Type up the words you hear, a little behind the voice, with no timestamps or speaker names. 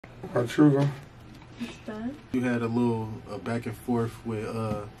True. You had a little back and forth with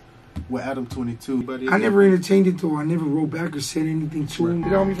Adam22. I never entertained it though. I never wrote back or said anything to him.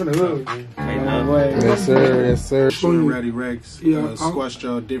 Get on me from the hood. Yes, sir. Yes, sir. Rowdy Rex squashed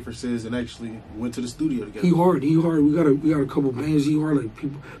y'all differences and actually went to the studio together. He hard. We got a couple bands. He hard.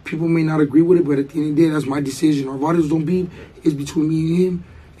 Like people may not agree with it, but at the end of the day, that's my decision. Our bodies don't beef. It's between me and him.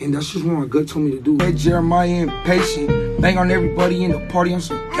 And that's just what my gut told me to do. Hey, Jeremiah impatient. Bang on everybody in the party on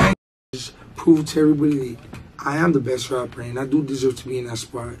some gang. Just prove to everybody that I am the best rapper and I do deserve to be in that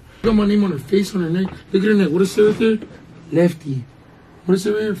spot. Got my name on her face, on her neck. Look at her neck. What is it right there? Lefty. What is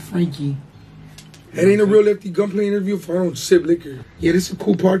it right here? Frankie. That ain't a real Lefty Gunplay interview if I don't sip liquor. Yeah, this is a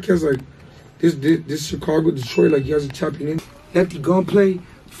cool podcast. Like, this Chicago, Detroit, like you guys are tapping in. Lefty Gunplay,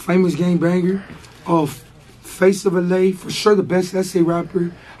 famous gangbanger. Face of LA, for sure the best essay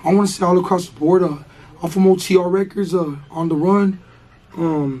rapper. I want to say all across the board. I'm from OTR Records, on the run.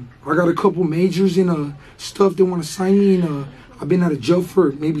 I got a couple majors and stuff they want to sign me, and I've been out of jail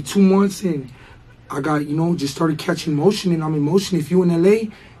for maybe 2 months, and I got, just started catching motion, and I'm in motion. If you in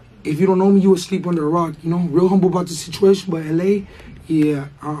LA, if you don't know me, you would sleep under a rock, real humble about the situation, but LA, yeah,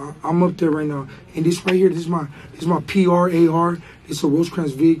 I'm up there right now. And this right here, this is my PRAR. It's a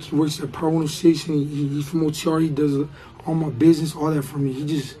Rosecrans Vic. He works at Power 106, and he's from OTR. He does all my business, all that for me. He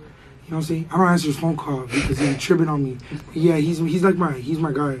just, you know what I'm saying? I don't answer his phone call because he's tripping on me. But yeah, he's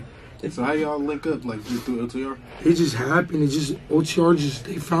my guy. So how y'all link up, like through OTR? It just happened. It just OTR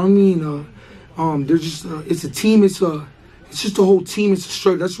they found me, and they're just it's a team. It's just a whole team. It's a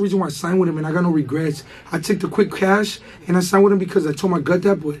struggle. That's the reason why I signed with him, and I got no regrets. I took the quick cash and I signed with him because I told my gut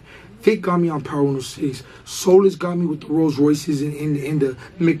that, but Vic got me on Power 106. Solus got me with the Rolls Royces and the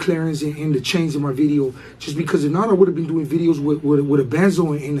McLarens and the chains in my video. Just because if not, I would have been doing videos with a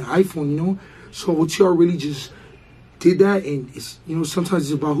Benzo and the iPhone, So OTR really just did that, and it's, sometimes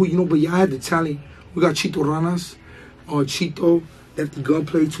it's about who you know, but yeah, I had the talent. We got Chito Ranas, Chito, Lefty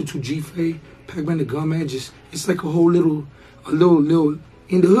Gunplay, 22G Fay, Pac-Man the Gunman. Just, it's like a little in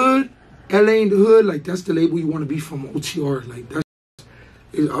the hood, LA in the hood, like that's the label you want to be from OTR. Like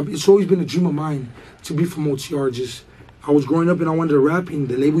it's always been a dream of mine to be from OTR. Just, I was growing up and I wanted to rap, and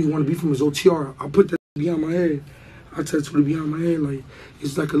the label you want to be from is OTR. I put that behind my head. I tattooed it behind my head. Like,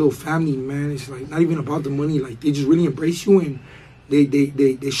 it's like a little family, man. It's like not even about the money. Like, they just really embrace you, and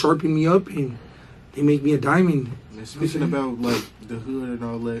they sharpen me up, and they make me a diamond. And speaking about like the hood and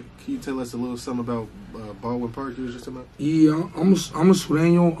all that, can you tell us a little something about Baldwin Park you was just about? Yeah, I'm a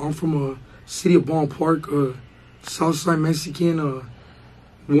Sureño. I'm from a city of Baldwin Park, Southside Mexican.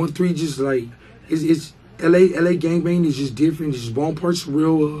 1-3, just like it's LA gangbang is just different. Just Baldwin Park's a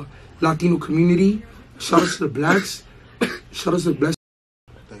real Latino community. Shout out to the blacks. Shout out to the blacks.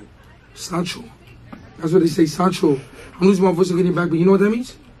 Sancho. That's what they say, Sancho. I'm losing my voice and getting back, but you know what that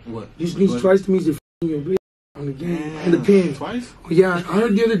means? What? This means twice to me is the on the game in the pen. Twice? Oh, yeah, I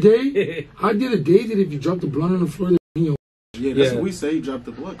heard the other day. That if you drop the blunt on the floor, yeah, that's what we say. You drop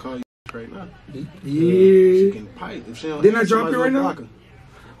the blunt, call you right now. Yeah. She can pipe. If she don't, didn't I drop it right now? What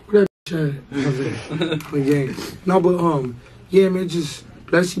that No, but yeah, man, just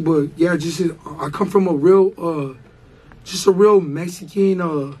bless you. But yeah, just I come from a real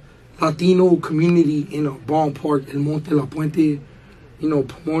Mexican Latino community in Baldwin Park, El Monte, La Puente,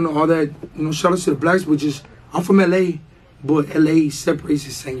 Pomona, all that. Shout out to the blacks, but just I'm from LA, but LA separates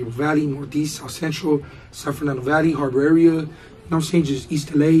the San Diego Valley, Northeast, South Central, San Fernando Valley, Harbor area. You know what I'm saying? Just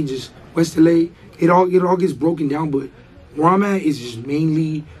East LA, just West LA. It all gets broken down, but where I'm at is just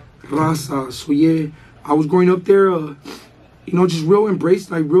mainly Raza. So yeah, I was growing up there, just real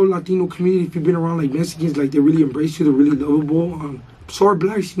embraced, like real Latino community. If you've been around like Mexicans, like they really embrace you, they're really lovable. So are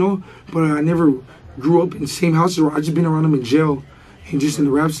blacks, but I never grew up in the same houses. I just been around them in jail and just in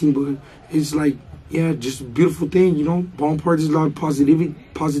the rap scene. But it's like, yeah, just a beautiful thing, Baldwin Park, there's a lot of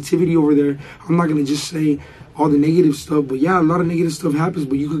positivity over there. I'm not gonna just say all the negative stuff, but yeah, a lot of negative stuff happens,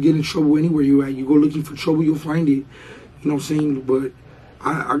 but you could get in trouble anywhere you're at. You go looking for trouble, you'll find it. You know what I'm saying? But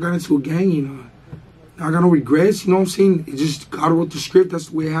I got into a gang, I got no regrets, you know what I'm saying? It just, God wrote the script, that's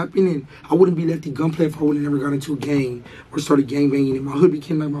the way it happened, and I wouldn't be Lefty Gunplay if I would have never got into a gang or started gangbanging, and my hood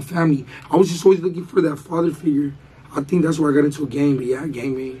became like my family. I was just always looking for that father figure. I think that's where I got into a gang, but yeah,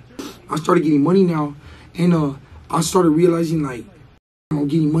 gangbang. I started getting money now, and I started realizing, like, I'm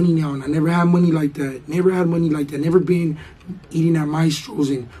getting money now, and I never had money like that. Never been eating at Maestros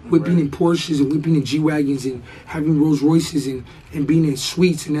and whipping in Porsches and whipping in G-Wagons and having Rolls Royces and being in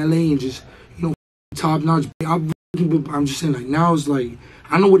suites in LA and just, top notch. I'm just saying, like, now it's like,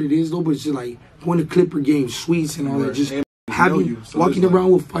 I know what it is though, but it's just like going to Clipper games, suites and all that. Just walking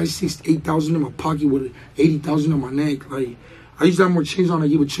around with 5, 6, 8,000 in my pocket with 80,000 on my neck. Like, I used to have more change on. I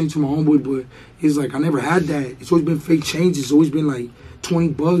give a change to my homeboy, but it's like I never had that. It's always been fake change. It's always been like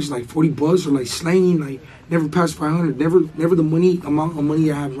 $20, like $40, or like slanging. Like never past 500. Never the amount of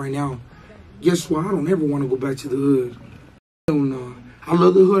money I have right now. Guess what? I don't ever want to go back to the hood. I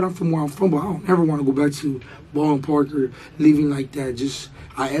love the hood. I'm from where I'm from, but I don't ever want to go back to Baldwin Park or living like that. Just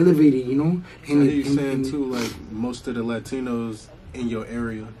I elevated, you know. And you saying too, like most of the Latinos in your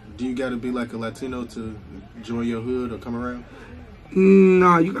area, do you got to be like a Latino to join your hood or come around?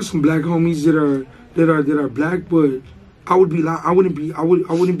 Nah, you got some black homies that are black, but I would be lying.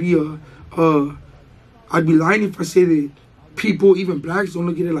 I'd be lying if I say that people, even blacks, don't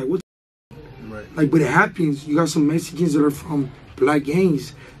look at it like what. Right. Like, but it happens. You got some Mexicans that are from black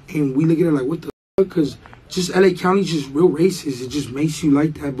gangs, and we look at it like, what the fuck? Because just LA County is just real racist. It just makes you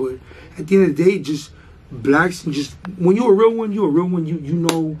like that. But at the end of the day, just blacks, and just when you're a real one, you're a real one. You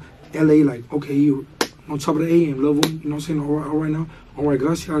know LA, like, okay, you're on top of the AM level, you know what I'm saying? All right now. All right,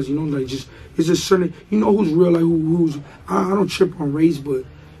 gracias, you know, like just, it's just certain, you know who's real, like who's, I don't trip on race, but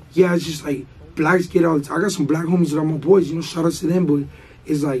yeah, it's just like, blacks get all the time. I got some black homies that are my boys, you know, shout out to them, but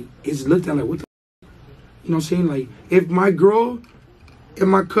it's like, it's looked at like, what the, you know what I'm saying? Like, if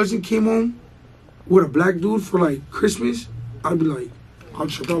my cousin came home with a black dude for like Christmas, I'd be like, I'll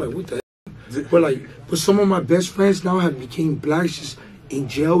trip out like, what the hell? But some of my best friends now have became blacks, just in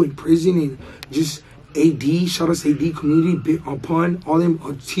jail, in prison, and just AD, shout out to AD community, Pun, all them,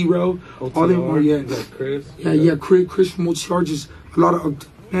 T-Rail, all them, Chris. Chris from OTR, just a lot of,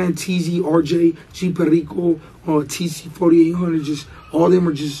 man, TZ, RJ, G Perico, TC 4800, just, all them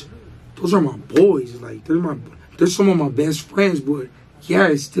are just, those are my boys, like, they're some of my best friends, but, yeah,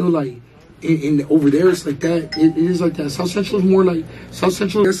 it's still like, over there, it's like that, it is like that. South Central is more like,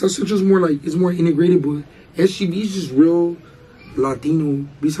 it's more integrated, but SGB is just real Latino,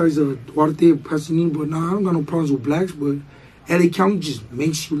 besides Duarte, Pasadena, but nah, I don't got no problems with blacks, but LA County just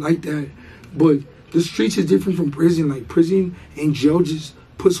makes you like that. But the streets is different from prison. Like prison and jail just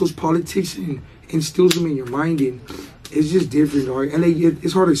puts those politics and instills them in your mind, and it's just different. All right? LA,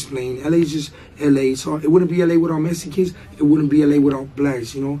 it's hard to explain. LA is just LA. So it wouldn't be LA without Mexicans. It wouldn't be LA without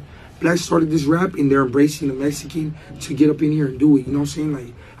blacks. You know, blacks started this rap, and they're embracing the Mexican to get up in here and do it. You know what I'm saying?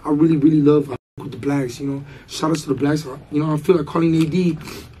 Like I really love with the blacks, you know. Shout out to the blacks. You know, I feel like calling AD,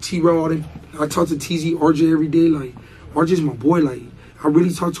 T-Raw, I talk to TZ, RJ every day. Like, RJ's my boy. Like, I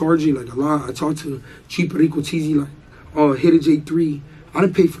really talk to RJ, like, a lot. I talk to G Perico, TZ, like, Hit a J3. I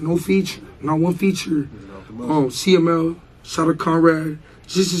didn't pay for no feature, not one feature. CML, shout out Conrad.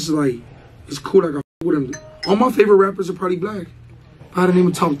 Just like, it's cool. Like, I fuck with him. All my favorite rappers are probably black. I had to name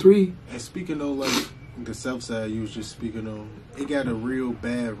a top 3. And speaking of, like, the South Side you was just speaking on, it got a real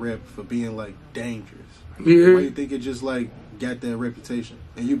bad rep for being like dangerous. Yeah. Why you think it just like got that reputation?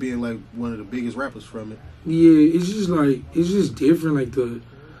 And you being like one of the biggest rappers from it. Yeah, it's just different. Like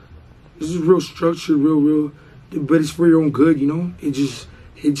it's just real structured, real, but it's for your own good, you know? It's just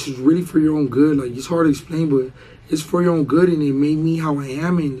really for your own good. Like it's hard to explain, but it's for your own good, and it made me how I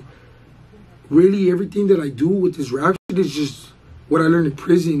am, and really everything that I do with this rap shit is just what I learned in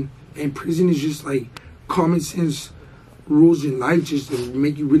prison, and prison is just like common sense rules in life just to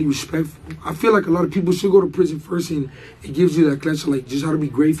make you really respectful. I feel like a lot of people should go to prison first, and it gives you that class of like just how to be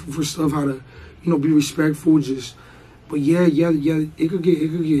grateful for stuff, how to, you know, be respectful. Just, but yeah, it could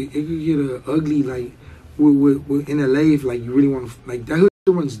get ugly like with in LA if like you really want to, like that hood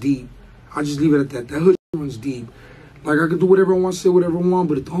runs deep. I just leave it at that. That hood runs deep. Like I could do whatever I want, say whatever I want,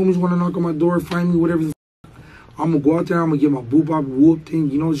 but if the homies want to knock on my door, find me, whatever the I'm gonna go out there, I'm gonna get my boop-bop whoop thing,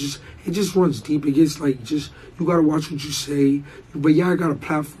 you know, it just runs deep. It gets like, just, you gotta watch what you say. But yeah, I got a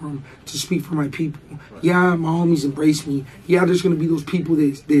platform to speak for my people. Yeah, my homies embrace me. Yeah, there's gonna be those people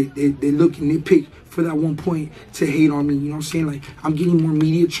that look and nitpick for that one point to hate on me, you know what I'm saying? Like, I'm getting more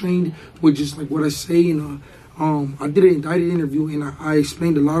media trained with just like what I say, and I did an indicted interview, and I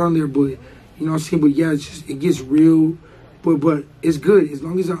explained a lot on there, but, you know what I'm saying? But yeah, it gets real, but it's good. As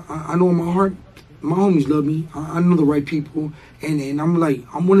long as I know in my heart, my homies love me. I know the right people, and I'm like,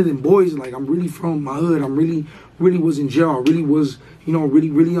 I'm one of them boys. Like, I'm really from my hood. I'm really was in jail. I really was, you know,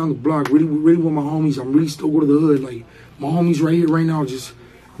 really on the block. Really with my homies. I'm really still go to the hood. Like, my homies right here, right now. Just,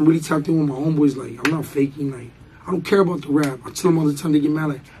 I'm really tapped in with my homeboys. Like, I'm not faking. Like, I don't care about the rap. I tell them all the time, they get mad.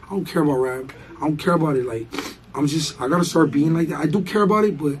 Like, I don't care about rap. I don't care about it. Like, I gotta start being like that. I do care about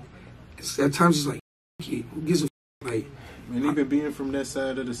it, but at times it's like, who gives a like. And even being from that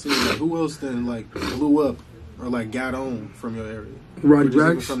side of the city, like, who else then like blew up or like got on from your area? Rowdy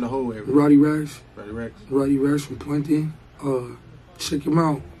Rags from the whole area. Rowdy Rags Rowdy Rags. Rowdy Rags from Puente. Check him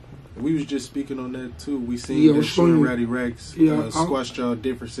out. We was just speaking on that too. We seen that you and Rowdy Rex squashed y'all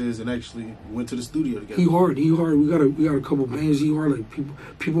differences and actually went to the studio together. He hard. We got a couple bands. He hard.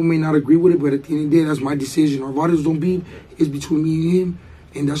 Like people may not agree with it, but at the end of the day, that's my decision. Our bodies don't beef. It's between me and him,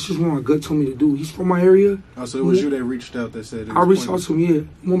 and that's just what my gut told me to do. He's from my area. Oh, so it was you that reached out that said it was I reached out to him.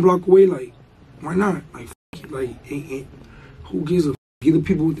 Yeah, 1 block away. Like, why not? Like, who gives a? Give the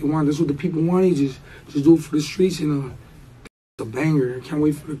people what they want. That's what the people want. Just do it for the streets and a banger. I can't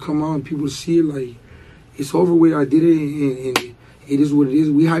wait for it to come out and people to see it. Like, it's over with. I did it, and it is what it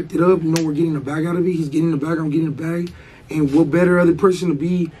is. We hyped it up. You know, we're getting the bag out of it. He's getting the bag. I'm getting the bag. And what better other person to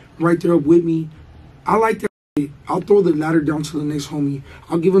be right there up with me? I like that. I'll throw the ladder down to the next homie.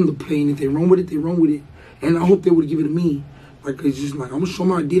 I'll give them the play, and if they run with it, they run with it. And I hope they would give it to me. Like, it's just like, I'm gonna show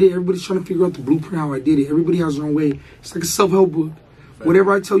them how I did it. Everybody's trying to figure out the blueprint how I did it. Everybody has their own way. It's like a self-help book.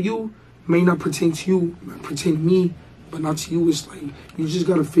 Whatever I tell you may not pertain to you, may pertain to me, but not to you. It's like, you just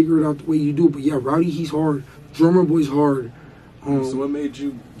got to figure it out the way you do. But yeah, Rowdy, he's hard. Drummer Boy's hard. So what made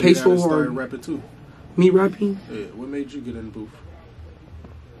you get out and start rapping too? Me rapping? Yeah, what made you get in the booth?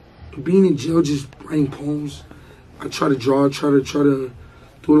 Being in jail, just writing poems. I try to draw, try to do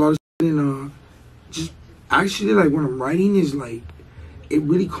a lot of shit. And just actually, like, when I'm writing, is like, it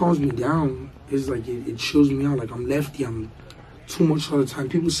really calms me down. It's like, it chills me out. Like, I'm Lefty, I'm too much all the time.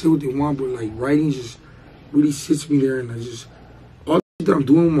 People say what they want, but like writing just really sits me there, and I just all the shit that I'm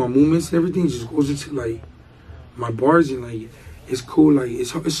doing, my movements and everything just goes into like my bars, and like it's cool. Like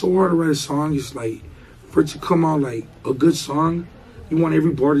it's so hard to write a song. It's like for it to come out like a good song, you want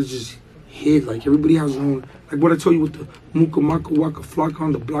every bar to just hit. Like everybody has their own. Like what I told you with the muka maka waka flock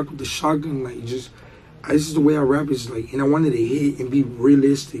on the block with the shotgun. Like this is the way I rap. Is like, and I wanted to hit and be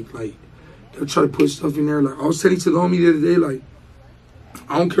realistic. Like they'll try to put stuff in there. Like I was telling to the homie the other day, like,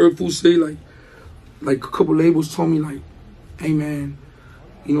 I don't care if who say, like a couple labels told me, like, hey, man,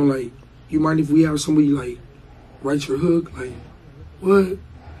 you know, like, you mind if we have somebody, like, write your hook? Like, what?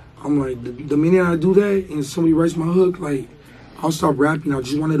 I'm like, the minute I do that and somebody writes my hook, like, I'll stop rapping. I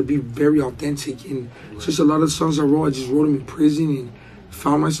just wanted to be very authentic. And just a lot of songs I wrote, I just wrote them in prison and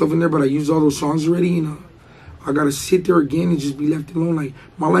found myself in there, but I used all those songs already, and I got to sit there again and just be left alone. Like,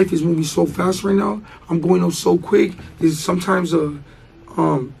 my life is moving so fast right now. I'm going up so quick. There's sometimes the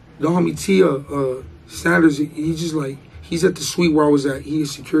homie Tia Sanders, he just like, he's at the suite where I was at. He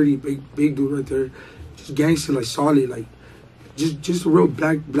is security, big dude right there, just gangster, like solid, like just a real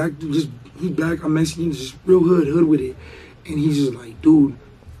black dude. Just he's black, I'm Mexican, just real hood with it. And he's just like, dude,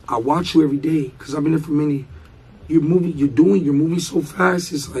 I watch you every day because I've been there for many. You're moving so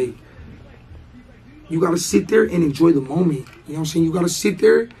fast. It's like you gotta sit there and enjoy the moment. You know what I'm saying? You gotta sit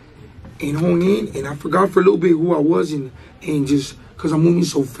there and hone in. And I forgot for a little bit who I was, and just. Because I'm moving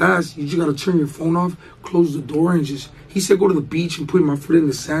so fast, you just got to turn your phone off, close the door, and just... He said go to the beach and put my foot in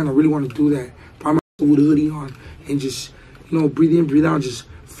the sand. I really want to do that. Put myself with a hoodie on and just, you know, breathe in, breathe out. Just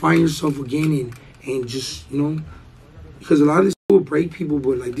find yourself again and just, you know... Because a lot of this will break people,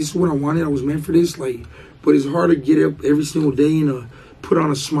 but, like, this is what I wanted. I was meant for this, like... But it's hard to get up every single day and put on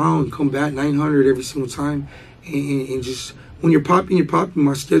a smile and come back 900 every single time. And just... When you're popping, you're popping.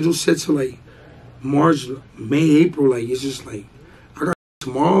 My schedule's set to, like, March, May, April. Like, it's just, like...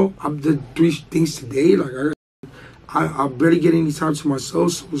 Tomorrow, I did 3 things today. Like I barely get any time to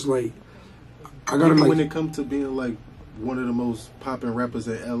myself, so it's like I gotta like. When it comes to being like one of the most popping rappers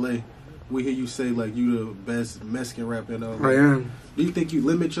in LA, we hear you say like you the best Mexican rapper in LA. I am. Do you think you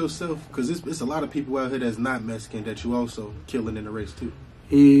limit yourself? Because it's a lot of people out here that's not Mexican that you also killing in the race too.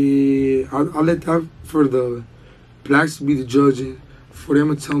 Yeah, I let that for the blacks to be the judge, and for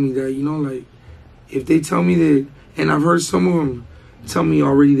them to tell me that, you know, like if they tell me that, and I've heard some of them tell me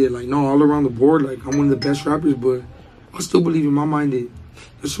already that, like, no, all around the board, like, I'm one of the best rappers, but I still believe in my mind that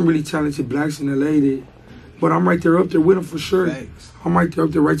there's some really talented blacks in LA that, but I'm right there up there with them for sure. Thanks. I'm right there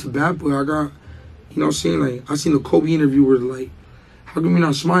up there right to bat, but I got, you know what I'm saying, like, I seen the Kobe interview where, like, how come you're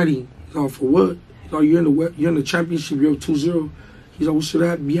not smiting? He's like, for what? He's like, you're in the championship, you're up 2-0. He's like, what should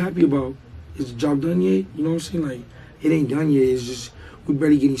I be happy about? Is the job done yet? You know what I'm saying? Like, it ain't done yet. It's just, we're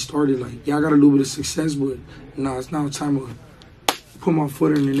barely getting started. Like, yeah, I got a little bit of success, but nah, it's now time to put my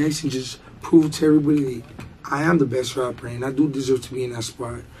foot in the next and just prove to everybody that I am the best rapper and I do deserve to be in that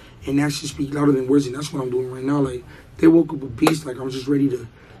spot. And that should speak louder than words, and that's what I'm doing right now. Like, they woke up a beast, like, I'm just ready to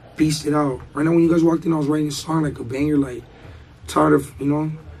beast it out. Right now, when you guys walked in, I was writing a song, like, a banger, like, tired of, you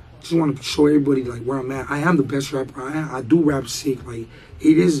know, just want to show everybody, like, where I'm at. I am the best rapper. I do rap sick. Like,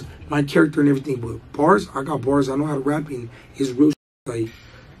 it is my character and everything, but bars, I got bars. I know how to rap, and it's real shit. Like,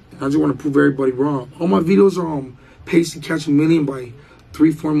 I just want to prove everybody wrong. All my videos are paced to catch 1 million by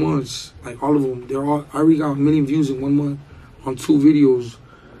 3-4 months. Like, all of them. I already got 1 million views in 1 month on 2 videos.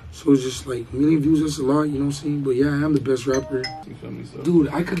 So it's just like, 1 million views, that's a lot, you know what I'm saying? But yeah, I am the best rapper. You feel me? So. Dude,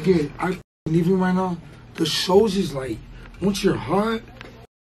 even right now, the shows is like, once you're hot,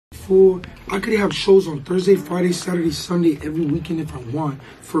 full, I could have shows on Thursday, Friday, Saturday, Sunday, every weekend if I want,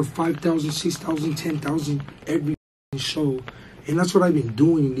 for 5,000, 6,000, 10,000 every show. And that's what I've been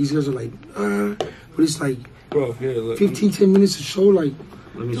doing. These guys are like, but it's like, bro, here, look, 15, 10 minutes a show, like.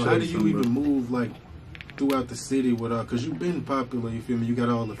 So how do you even move, like, throughout the city without, because you've been popular, you feel me? You got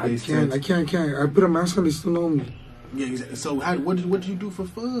all the face I can't. I put a mask on, they still know me. Yeah, exactly. So what do you do for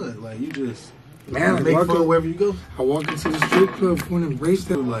fun? Like, you just man, make fun wherever you go? I walk into the strip club for an embrace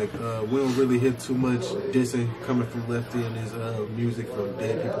that. Like, we don't really hear too much dissing coming from Lefty and his music from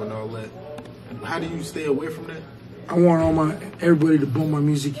dead people and all that. How do you stay away from that? I want everybody to bump my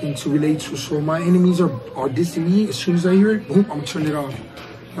music in to relate to. So my enemies are dissing me. As soon as I hear it, boom, I'm gonna turn it off.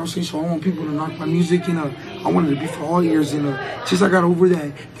 You know what I'm saying? So I want people to knock my music in. I want it to be for all ears. And since I got over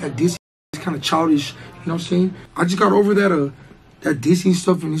that dissing, it's kind of childish. You know what I'm saying? I just got over that dissing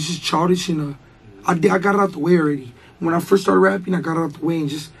stuff, and it's just childish. And I got it out the way already. When I first started rapping, I got it out the way,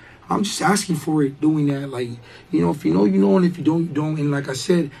 and I'm just asking for it, doing that. Like, you know, if you know, you know, and if you don't, you don't. And like I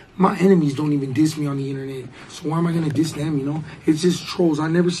said, my enemies don't even diss me on the internet. So why am I gonna diss them, you know? It's just trolls. I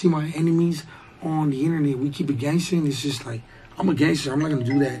never see my enemies on the internet. We keep it gangster, and it's just like, I'm a gangster. I'm not gonna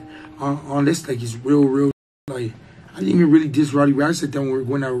do that unless like it's real. Like, I didn't even really diss Rowdy. I said that when we were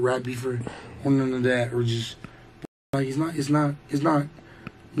going out with rap beef or none of that, or just like it's not.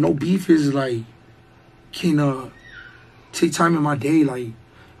 No beef is like can take time in my day. Like,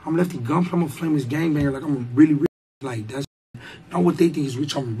 I'm Lefty Gunplay. I'm a famous gangbanger. Like, I'm really rich. Like, that's not what they think is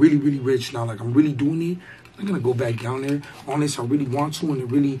rich. I'm really rich now. Like, I'm really doing it. I'm gonna go back down there unless I really want to, and it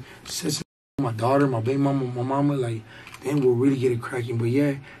really sets my daughter, my baby mama, my mama. Like, then we'll really get it cracking. But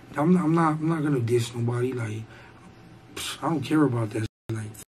yeah, I'm not gonna diss nobody. Like, I don't care about that. Like,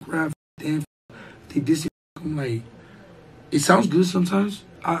 rap, damn, they diss it. I'm like, it sounds good sometimes.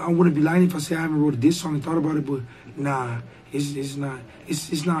 I wouldn't be lying if I say I haven't wrote a diss song and thought about it, but nah, it's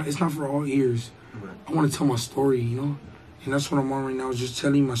not for all ears. I want to tell my story, you know, and that's what I'm on right now. Is just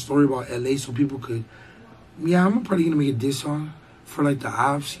telling my story about LA so people could. Yeah, I'm probably gonna make a diss song for like the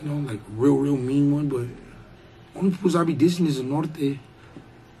ops, you know, like real mean one. But only people I be dissing is the Norte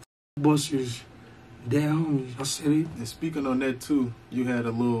busters. Damn homies, I said it. And speaking on that too, you had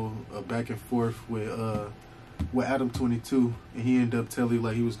a little back and forth with Adam22, and he ended up telling you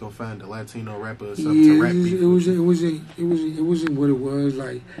like he was gonna find a Latino rapper or something to rap beef. It wasn't what it was.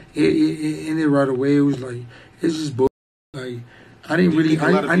 Like, it ended right away. It was like, it's just bull. Like, I didn't really.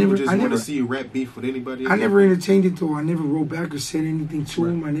 I never want to see you rap beef with anybody. I never entertained it though. I never wrote back or said anything to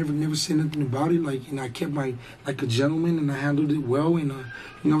him. I never said nothing about it. Like, and I kept my like a gentleman, and I handled it well. And you know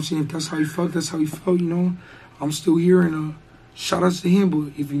what I'm saying. If that's how he felt, that's how he felt. You know, I'm still here, and shout outs to him.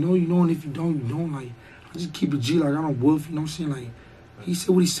 But if you know, you know, and if you don't, you don't. Like, I just keep it G. Like, I don't wolf. You know what I'm saying. Like, he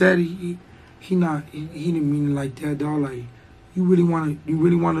said what he said. He didn't mean it like that, dog. Like, you really wanna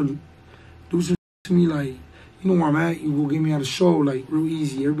do something to me, like. You know where I'm at, you will get me out of show, like, real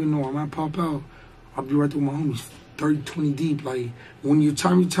easy. Everybody know I'm at, pop out. I'll be right there with my homies, 30, 20 deep. Like, when your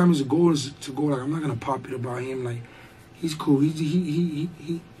time is a goal is to go, like, I'm not gonna pop it about him. Like, he's cool. He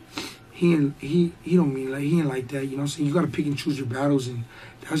don't mean, like, he ain't like that, you know what I'm saying? You gotta pick and choose your battles, and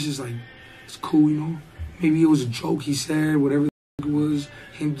that's just, like, it's cool, you know? Maybe it was a joke he said, whatever it was.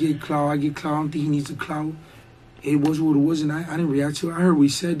 Him get clout, I get clout. I don't think he needs a clout. It was what it was, and I didn't react to it. I heard what he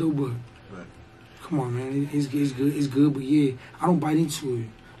said, though, but come on, man, it's good, but yeah, I don't bite into it.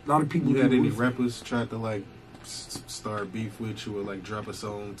 A lot of people. You had any rappers try to like start beef with you or like drop a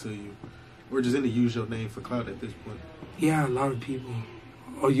song to you, or just any use your name for clout at this point? Yeah, a lot of people.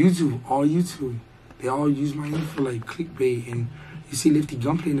 All YouTube, they all use my name for like clickbait, and you see Lefty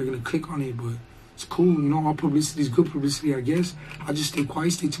Gunplay, and they're gonna click on it, but it's cool, you know. All publicity is good publicity, I guess. I just stay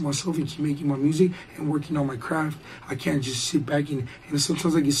quiet, stay to myself, and keep making my music and working on my craft. I can't just sit back and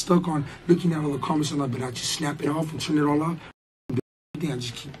sometimes I get stuck on looking at all the comments and but I just snap it off and turn it all off. I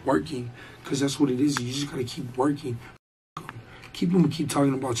just keep working, because that's what it is. You just gotta keep working. People keep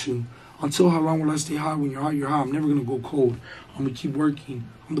talking about you. Until how long will I stay hot? When you're hot, you're hot. I'm never gonna go cold. I'm gonna keep working.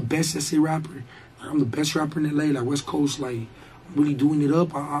 I'm the best SA rapper. Like, I'm the best rapper in LA, like West Coast, like. Really doing it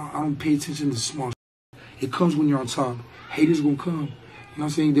up. I don't pay attention to the small shit. It comes when you're on top. Haters gonna come. You know what I'm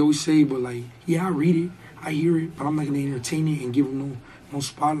saying? They always say, but like, yeah, I read it, I hear it, but I'm not gonna entertain it and give them no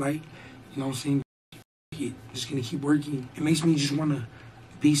spotlight. You know what I'm saying? I'm just gonna keep working. It makes me just wanna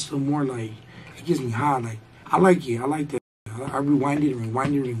be still more. Like, it gets me high. Like, I like it. I like that. I rewind it and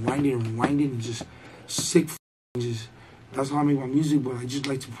rewind it and rewind it and rewind it and just sick and just That's how I make my music, but I just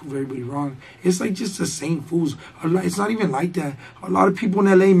like to prove everybody wrong. It's like just the same fools. It's not even like that. A lot of people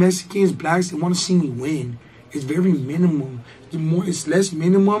in LA, Mexicans, blacks, they want to see me win. It's very minimum. It's less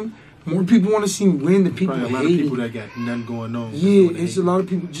minimum. More people want to see me win than people hate. Probably a lot of people that got nothing going on. Yeah, it's a lot of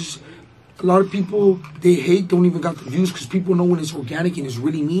people just... A lot of people, they hate, don't even got the views because people know when it's organic and it's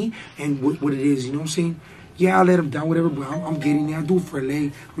really me and what it is, you know what I'm saying? Yeah, I let them down, whatever, but I'm getting there. I do it for LA.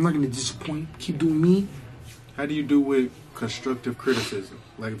 I'm not going to disappoint. Keep doing me. How do you do with constructive criticism?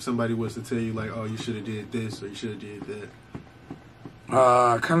 Like if somebody was to tell you, like, oh, you should have did this or you should have did that.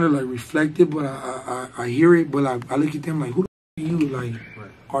 I kind of like reflect it, but I hear it, but I look at them like, who the f are you? Like,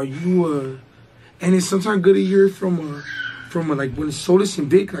 are you and it's sometimes good to hear it from like when it's Solis and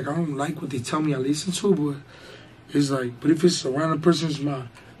Vic, like I don't like what they tell me I listen to, but it's like, but if it's around a person who's my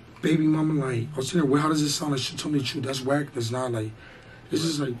baby mama, like, I was saying, well, how does it sound like she told me the truth? That's whack. That's not like, it's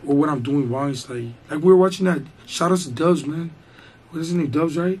just like, well, what I'm doing wrong. It's like we were watching that. Shout out to Dubs, man. What is his name?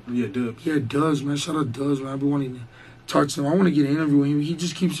 Dubs, right? Yeah, Dubs. Yeah, Dubs, man. Shout out Dubs, man. I've been wanting to talk to him. I want to get an interview with him. He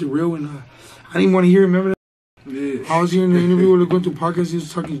just keeps it real, and I didn't want to hear him. Remember that? Yeah. I was hearing the interview where they're going through podcasts. He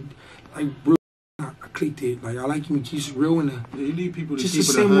was talking like real. I clicked it. Like I like him. He keeps it real, and you need people to just keep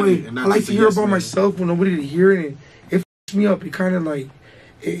the it same way. I like to hear about myself when nobody to hear it. And it f***s me up. It kind of like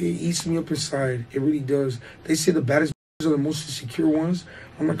it eats me up inside. It really does. They say the baddest are the most insecure ones.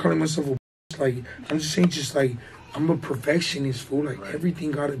 I'm not calling myself a like. I'm just saying, just like I'm a perfectionist, fool. Like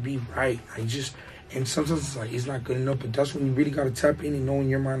everything gotta be right. And sometimes it's like it's not good enough. But that's when you really gotta tap in and know in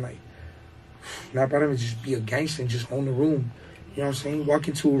your mind, like, not about him, just be a gangster and just own the room. You know what I'm saying? Walk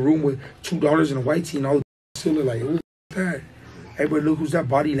into a room with $2 and a white tee and all the still look like, who's that? Everybody look, who's that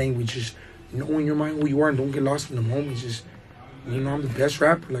body language? Just know in your mind who you are and don't get lost in the moment. Just, you know, I'm the best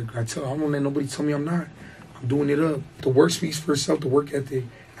rapper. Like I don't let nobody tell me I'm not. I'm doing it up. The work speaks for itself, the work ethic,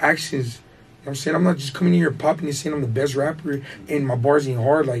 actions. You know what I'm saying? I'm not just coming in here popping and saying I'm the best rapper and my bars ain't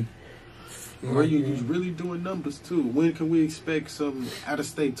hard. Like, well, you're really doing numbers too. When can we expect some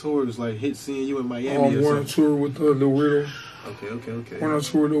out-of-state tours, like seeing you in Miami? I'm on tour with Lil Weirdo. Okay. When I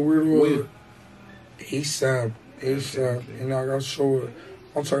tour with Lil Weirdo, ASAP. And I got show.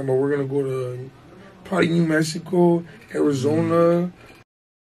 I'm talking about we're gonna go to probably New Mexico, Arizona.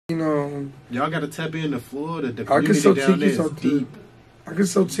 You know, y'all gotta tap into Florida. The I can sell down tickets there out there. deep. I can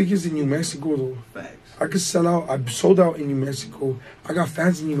sell tickets in New Mexico though. Facts. I could sell out. I sold out in New Mexico. I got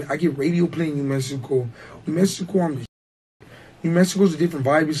fans in New Mexico. I get radio play in New Mexico. New Mexico, New Mexico's a different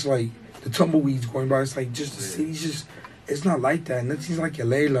vibe. It's like the tumbleweeds going by. It's like just the city's just. It's not like that. Nothing's like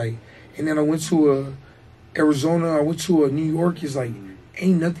LA. Like, and then I went to Arizona. I went to New York. It's like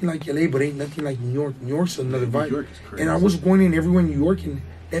ain't nothing like LA, but ain't nothing like New York. New York's another vibe. New York is crazy. And I was going in everywhere in New York and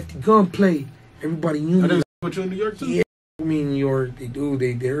Lefty Gunplay. Everybody knew me. Put you in New York too? Yeah, me in New York. They do.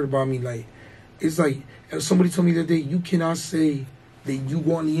 They heard about me. Like, it's like somebody told me the other day, you cannot say that you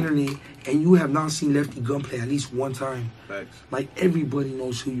go on the internet and you have not seen Lefty Gunplay at least one time. Facts. Like everybody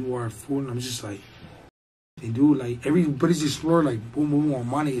knows who you are, fool. And I'm just like, they do. Like everybody's just explore. Like boom, boom on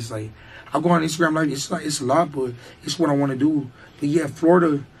money. It's like I go on Instagram. Like it's a lot, but it's what I want to do. But yeah,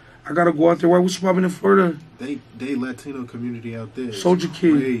 Florida. I gotta go out there. Why was you popping in Florida? They Latino community out there. Soldier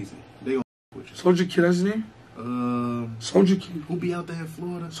Kid. Crazy. They on with you. Soldier Kid, that's his name? Soldier Kid. Who be out there in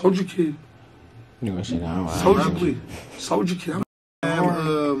Florida? Soldier Kid. Soldier Kid.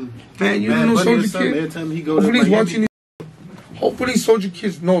 Man, you don't know Soldier Kid. Every time he go hopefully to he's watching it. Hopefully Soldier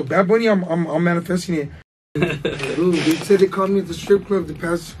Kid's no Bad Bunny. I'm manifesting it. Dude, they said they called me at the strip club the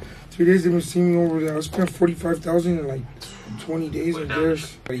past 3 days. They've been seeing me over there. I spent $45,000 in like 20 days. I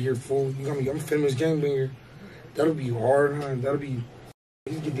guess. Out of here, fool. You got me. I'm a famous gangbanger. That'll be hard, huh? That'll be.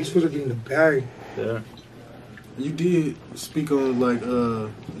 These fools are getting the bag. Yeah. You did speak on like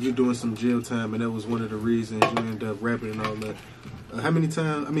you doing some jail time, and that was one of the reasons you ended up rapping and all that.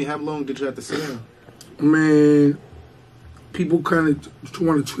 How long did you have to sit down? Man, people kind of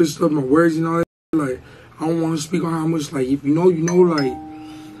want to twist up my words and all that. Like, I don't want to speak on how much, like, if you know, like,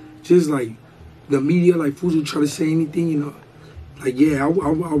 just like the media, like, fools will try to say anything, you know. Like, yeah,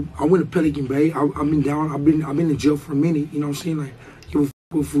 I went to Pelican Bay. I've been down. I've been in jail for a minute. You know what I'm saying? Like, give a f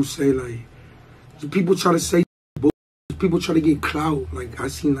what fools say. Like, people try to say. People try to get clout. Like, I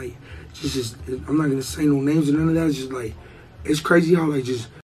seen, like, just I'm not gonna say no names or none of that. It's just like, it's crazy how like just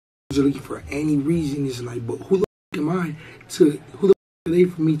you're looking for any reason. It's like, but who the f am I to? Who the f are they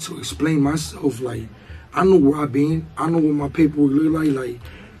for me to explain myself? Like, I know where I've been. I know what my paperwork look like.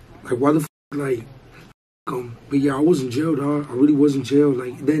 Like why the f like. But yeah, I was in jail, dog. I really was in jail.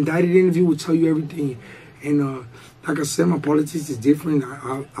 Like, the indicted interview will tell you everything. And like I said, my politics is different.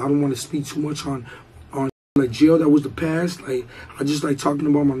 I don't want to speak too much on like jail, that was the past. Like I just like talking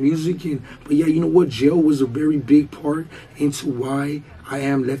about my music, but yeah, you know what? Jail was a very big part into why I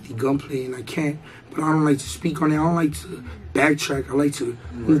am Lefty Gunplay, and I can't. But I don't like to speak on it. I don't like to backtrack. I like to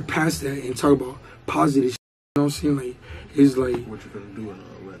move past that and talk about positive shit. You know what I'm saying? Like it's like what you gonna do and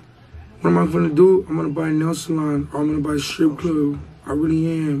all that. What am I gonna do? I'm gonna buy a nail salon, or I'm gonna buy a strip club. I really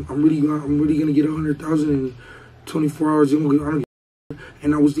am. I'm really gonna get 100,000 in 24 hours.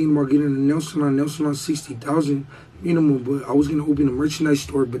 And I was thinking about getting a nail salon 60,000 minimum, but I was gonna open a merchandise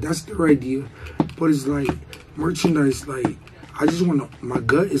store, but that's their idea. But it's like merchandise, like I just wanna, my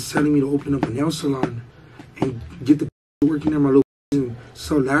gut is telling me to open up a nail salon and get the working at my little and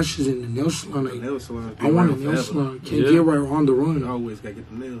sell lashes in the nail salon. Like, nail salon I want a nail salon. Can't get right on the run. You always gotta get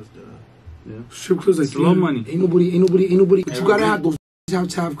the nails done. Yeah. Strip clubs like slow money. Ain't nobody. But you gotta have those. Have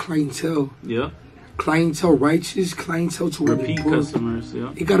to have clientele. Yeah. Clientele righteous. Clientele to repeat customers.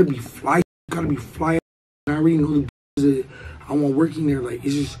 Yeah. It gotta be fly. It gotta be fly. I already know that I want working there. Like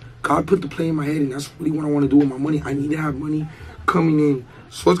it's just God put the play in my head, and that's really what I want to do with my money. I need to have money coming in.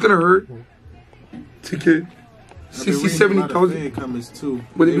 So it's gonna hurt to get 60, 70,000 comments too.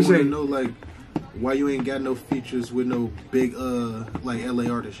 What they did you say? Know like why you ain't got no features with no big like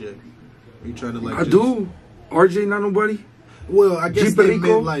LA artists yet? You trying to like? I do. RJ not nobody. Well, I guess they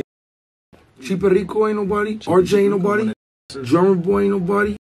meant like Chiperico ain't nobody. RJ ain't nobody. Drummer Boy ain't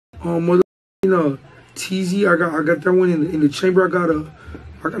nobody. Mother, TZ. I got that one in the chamber. I got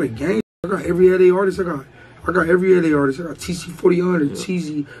a gang. I got every LA artist. I got every LA artist. I got TC 4000,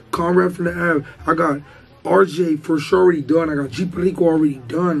 TZ, Conrad from the Ave. I got RJ for sure already done. I got G Perico already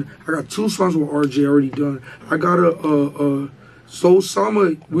done. I got 2 songs with RJ already done. I got a Soul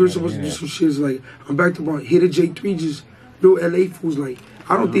Sama. We were supposed to do some shit. Like I'm back to my hit a J3 just real LA fools. Like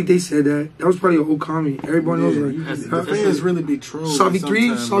I don't think they said that. That was probably an old comment. Everybody knows like the fans really be trolling. Savi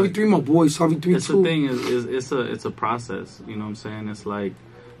 3, my boy. Savi 3 That's too. the thing is it's a process. You know what I'm saying? It's like,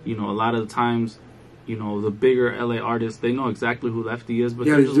 a lot of the times, the bigger LA artists, they know exactly who Lefty is, but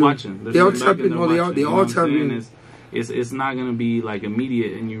they're just watching. They all tap in. No, they all tap in. It's not gonna be like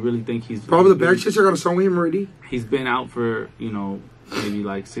immediate, and you really think he's probably the Backstretch. I got a song with him already. He's been out for maybe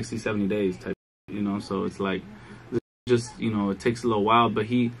like 60, 70 days type. So it's like just it takes a little while, but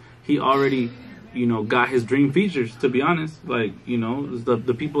he already got his dream features. To be honest, like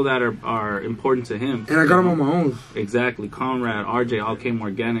the people that are important to him. And I got him on my own. Exactly, Conrad, RJ all came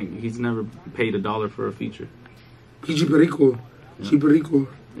organic. He's never paid $1 for a feature. PG Perico, G Perico.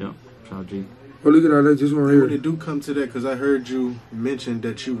 Yeah, Chow G. Oh, look at that, this one right here. When it do come to that, because I heard you mention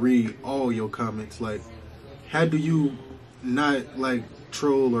that you read all your comments. Like, how do you not like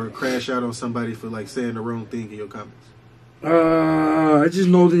troll or crash out on somebody for like saying the wrong thing in your comments? I just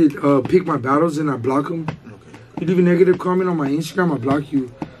know that pick my battles and I block them. Okay. You leave a negative comment on my Instagram, I block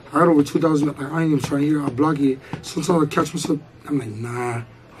you. I got over 2,000. I ain't even trying to hear. I block it. Sometimes I catch myself. I'm like, nah, I'm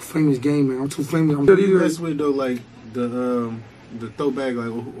famous game, man. I'm too famous. What do you mess with though? Like the throwback,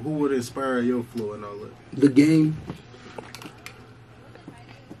 like who would inspire your flow and all that? The game.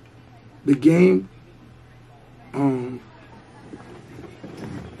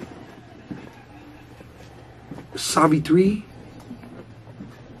 Savi 3.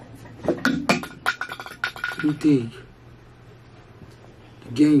 What do you think?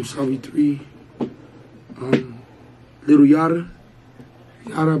 The game, Savi 3. Little Yada.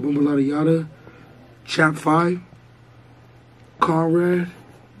 Yada, Bumbalada Yada. Chap 5. Conrad.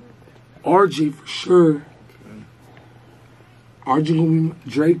 RJ for sure. RJ gonna be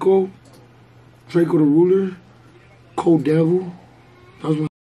Draco. Draco the Ruler. Cold Devil. That was my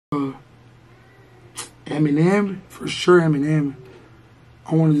Eminem. For sure Eminem.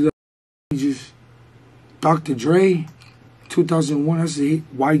 I wanted to just Dr. Dre. 2001, that's a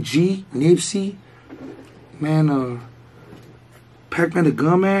hit. YG, Nipsey. Man, Pac-Man the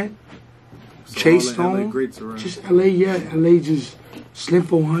Gunman. So Chase Stone. Just LA, yeah. LA just Slim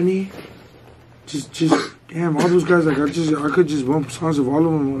 400. Just damn, all those guys, like I could just bump songs of all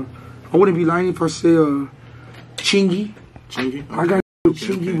of them. I wouldn't be lying if I say Chingy. Chingy? I got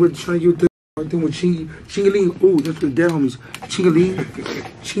Chingy with trying to get the thing with Chingy. Chingaling, oh, that's for the dead homies. Chingaling.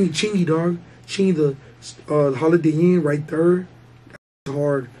 Chingy dog. Chingy the Holiday Inn right there. That's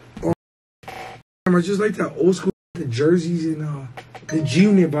hard. I just like that old school, the jerseys and the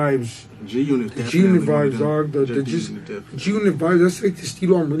G-Unit vibes. G-Unit. The G-Unit vibes, dog. The G-Unit vibes. That's like the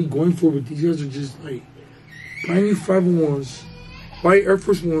style I'm really going for, but these guys are just like brand new 501s, white Air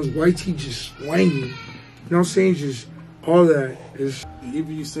Force Ones, white tee just swinging. You know what I'm saying? Just all that. If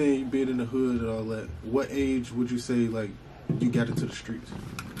you say you been in the hood and all that, what age would you say like you got into the streets?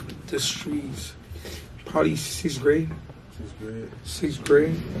 The streets. Probably 6th grade. 6th grade. 6th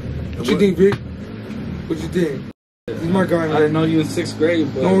grade. What you think, Vic? What you think? He's my guy, man. I didn't know you in 6th grade,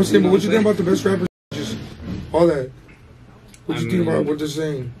 but... No, I'm saying, but what you think about the best rappers? Just all that. What you think about what they're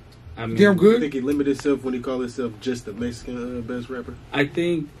saying? I mean, you think I'm good? I think he limited himself when he called himself just the Mexican best rapper. I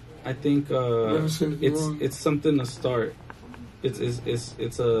think it's something to start.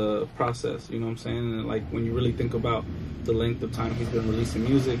 It's a process, you know what I'm saying? And like when you really think about the length of time he's been releasing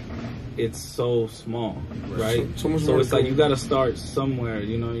music, it's so small, right? So it's like you got to start somewhere,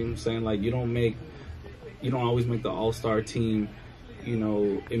 you know what I'm saying? Like you don't always make the all-star team, you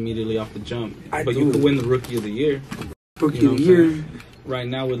know, immediately off the jump, but you could win the Rookie of the Year. Rookie of the Year. Right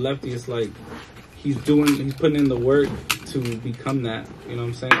now with Lefty, it's like he's putting in the work to become that, you know what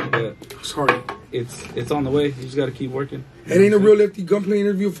I'm saying? But it's hard. It's on the way. You just got to keep working. It ain't a real Lefty Gunplay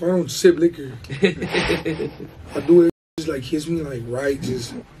interview if I don't sip liquor. I do it, just like hits me like right,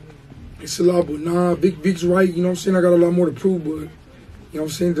 just it's a lot, but nah, Vic's right, you know what I'm saying? I got a lot more to prove, but you know what I'm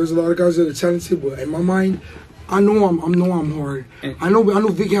saying? There's a lot of guys that are talented, but in my mind, I know I'm hard. I know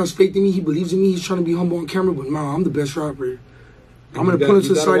Vic has faith in me, he believes in me, he's trying to be humble on camera, but nah, I'm the best rapper. I'm gonna pull it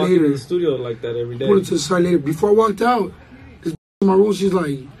to the side later. In the studio like that every day. Pull it to the side later. Before I walked out, this in my room, she's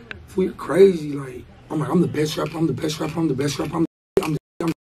like, "You're crazy." Like, I'm like, I'm the best rapper. I'm the best rapper. I'm the best rapper.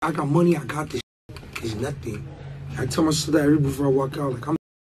 I got money. I got this. It's nothing. I tell myself that every before I walk out. Like,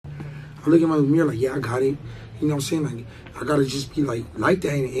 I look in my mirror like, yeah, I got it. You know what I'm saying? Like, I gotta just be like that.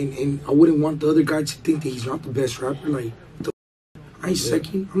 And I wouldn't want the other guy to think that he's not the best rapper. Like, I ain't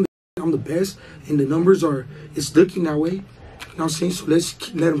second. I'm the best. And the numbers it's looking that way. You know what I'm saying? So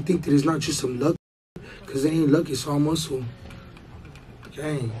let's let them think that it's not just some luck. Because it ain't luck, it's all muscle.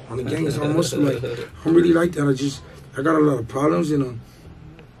 Gang. On the gang, it's all muscle. Like, I'm really like that. I got a lot of problems, and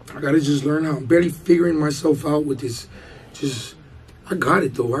I got to just learn how. I'm barely figuring myself out with this. I got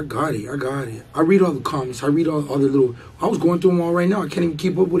it, though. I got it. I read all the comments. I read all the little... I was going through them all right now. I can't even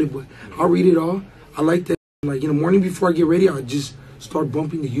keep up with it, but I'll read it all. I like that. Like, in the morning before I get ready, I just start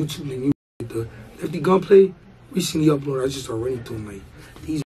bumping the YouTube and the Lefty Gunplay. Recently uploaded, I just start running through them like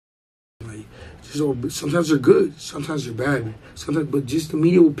these, like sometimes they're good, sometimes they're bad, but just the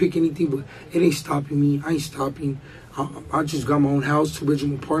media will pick anything. But it ain't stopping me. I ain't stopping. I just got my own house,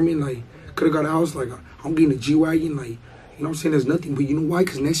 2-bedroom apartment. Like could have got a house. Like I'm getting a G-Wagon. Like you know what I'm saying? There's nothing. But you know why?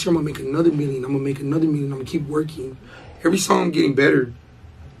 Because next year I'm gonna make another million. I'm gonna make another million. I'm gonna keep working. Every song I'm getting better.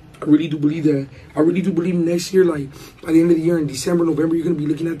 I really do believe that. I really do believe next year, like by the end of the year in December, November, you're gonna be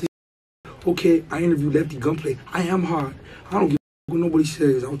looking at this. Okay, I interviewed Lefty Gunplay. I am hard. I don't give a what nobody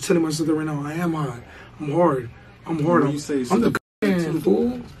says. I'm telling myself that right now. I am hard. I'm hard. I'm the gunman,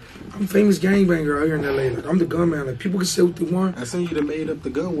 fool. I'm famous gangbanger out here in LA. Like I'm the gunman. Like people can say what they want. I seen you that made up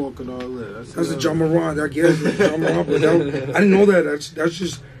the gun walk and all that. That's the John Moran. I guess John Moran, but I didn't know that. That's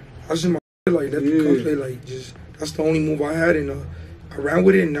just my like Lefty Gunplay. Like just that's the only move I had, and I ran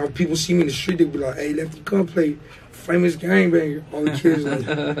with it. And now people see me in the street, they be like, "Hey, Lefty Gunplay. Famous gangbanger." All the kids, like,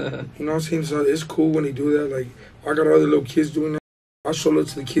 you know what I'm saying? So it's cool when they do that. Like, I got other little kids doing that. I show love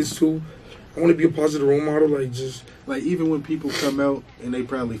to the kids too. I want to be a positive role model. Like even when people come out and they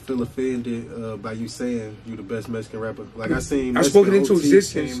probably feel offended by you saying you the best Mexican rapper. Like I spoke it into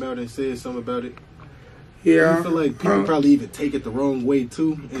existence. Came out and said something about it. Yeah. I feel like people probably even take it the wrong way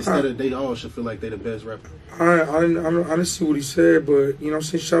too. Instead of they all should feel like they the best rapper. I didn't see what he said, but you know what I'm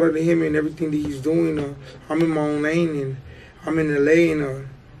saying? Shout out to him and everything that he's doing. I'm in my own lane and I'm in LA and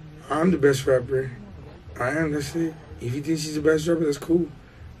I'm the best rapper. I am, that's it. If he thinks he's the best rapper, that's cool.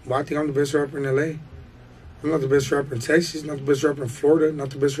 But I think I'm the best rapper in LA. I'm not the best rapper in Texas, not the best rapper in Florida,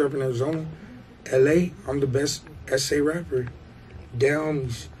 not the best rapper in Arizona. LA, I'm the best SA rapper. Damn,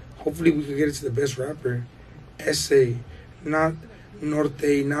 hopefully we can get it to the best rapper. SA, not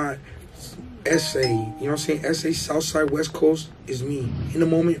Norte, not SA. You know what I'm saying? SA, Southside, West Coast is me. In the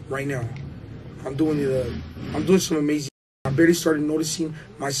moment, right now. I'm doing it. I'm doing some amazing. I barely started noticing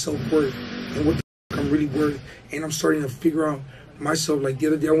my self-worth and what the I'm really worth. And I'm starting to figure out myself. Like the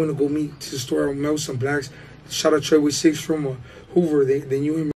other day, I went to go meet to the store. I met with some blacks. Shout out Trey with 6 from Hoover. They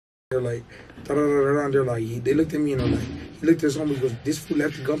knew him. They're like, da-da-da-da-da. And they're like, they looked at me and I'm like, he looked at his homie and goes, this fool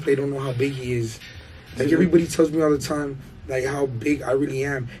Lefty Gunplay don't know how big he is. Like everybody tells me all the time, like how big I really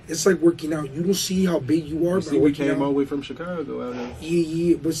am. It's like working out. You don't see how big you are. See, we came all the way from Chicago out there.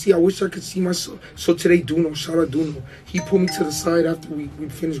 Yeah. But see, I wish I could see myself. So today, Duno, shout out Duno. He pulled me to the side after we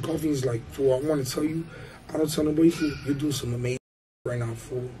finished golfing. He's like, fool, I want to tell you, I don't tell nobody, fool, you're doing some amazing right now,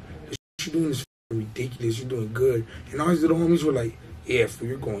 fool. The shit you're doing is ridiculous. You're doing good. And all his little homies were like, yeah, fool,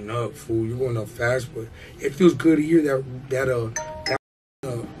 you're going up, fool. You're going up fast. But it feels good to hear that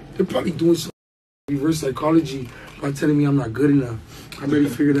they're probably doing some reverse psychology by telling me I'm not good enough. I barely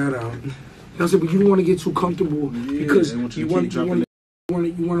figured that out. You know what I'm saying? But you don't want to get too comfortable because you don't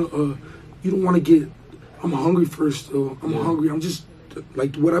want to get I'm hungry first, though. I'm hungry. I'm just,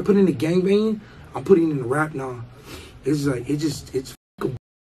 like, what I put in the gangbang, I'm putting in the rap now. It's like, it's the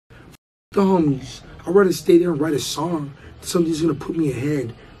homies. I'd rather stay there and write a song. Something's gonna put me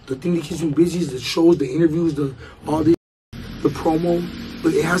ahead. The thing that keeps me busy is the shows, the interviews, all the promo.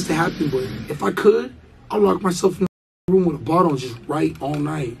 But it has to happen. But if I could, I'll lock myself in the room with a bottle and just write all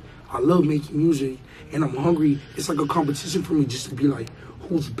night. I love making music, and I'm hungry. It's like a competition for me just to be like,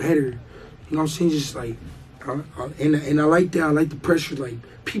 who's better? You know what I'm saying? Just like, and I like that. I like the pressure. Like,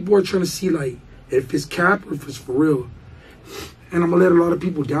 people are trying to see, like, if it's cap or if it's for real. And I'm going to let a lot of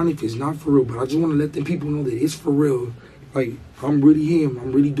people down if it's not for real. But I just want to let them people know that it's for real. Like, I'm really him.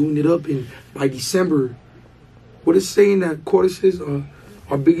 I'm really doing it up. And by December, what it's saying, that quote, it says,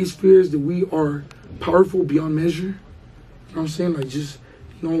 our biggest fear is that we are powerful beyond measure. You know what I'm saying? Like, just,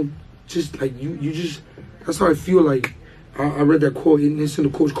 you know, just like you just, that's how I feel. Like, I read that quote, and it's in the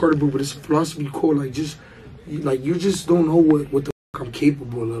Coach Carter book, but it's a philosophy quote. Like, just, like, you just don't know what the fuck I'm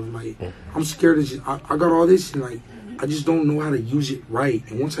capable of. Like, I'm scared of just, I got all this, and, like, I just don't know how to use it right.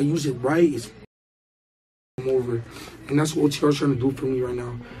 And once I use it right, it's over. And that's what OTR's trying to do for me right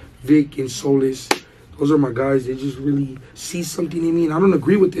now. Vic and Solis, those are my guys. They just really see something in me, and I don't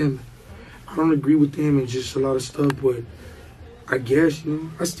agree with them. And just a lot of stuff, but I guess, you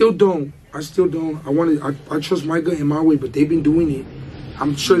know, I still don't. I trust my gut in my way, but they've been doing it.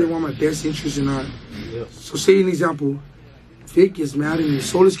 I'm sure they want my best interest in that. Yep. So say an example, Vic gets mad at me,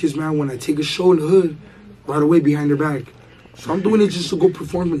 Solis gets mad when I take a show in the hood right away behind their back. So I'm doing it just to go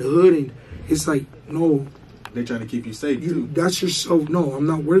perform in the hood, and it's like, no. They're trying to keep you safe, too. That's yourself. No, I'm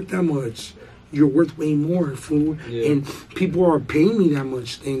not worth that much. You're worth way more, fool. Yeah. And people are paying me that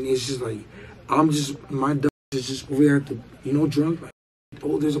much, and it's just like, I'm just, my dumb is just over there at the, you know, drunk. Like,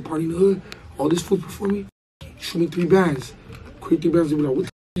 oh, there's a party in the hood. All this food performing. Shoot me 3 bands. Quick 3 bands. They be like, what the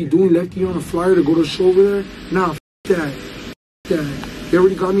f are you doing? Lefty on a flyer to go to a show over there? Nah, f that. They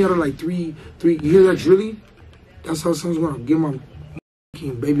already got me out of like three. You hear that drilling? That's how it sounds when I give my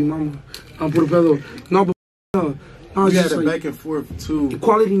baby mama. I'm put a pedal. No, but no, you had a back and forth too.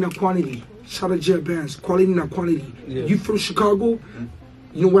 Quality, not quantity. Shout out Jet Bands. Quality, not quantity. Yeah. You from Chicago?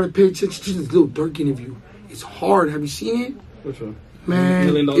 You know what I pay attention to? This Lil Durk interview. It's hard. Have you seen it? Which one?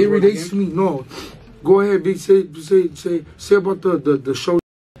 Man, it relates to me. No. Go ahead, Big. Say about the show.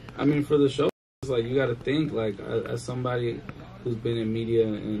 I mean, for the show, it's like you got to think, like, as somebody who's been in media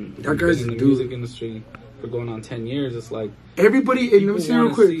and that guy's in the music industry for going on 10 years, it's like everybody. And let me say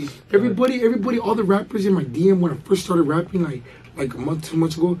real quick, everybody, all the rappers in my DM when I first started rapping, like a month, 2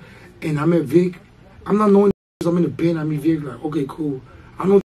 months ago, and I met Vic. I'm not knowing I'm in the band. I meet Vic, like, okay, cool. I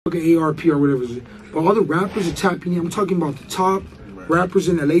know fucking ARP or whatever, but all the rappers are tapping in. I'm talking about the top rappers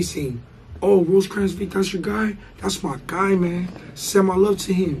in LA saying, oh, Rosecrans Vic, that's your guy? That's my guy, man. Send my love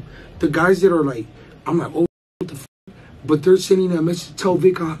to him. The guys that are like, I'm like, oh, what the f? But they're sending a message to tell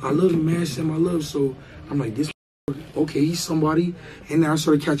Vic, I love him, man. Send my love. So I'm like, this, okay, he's somebody. And then I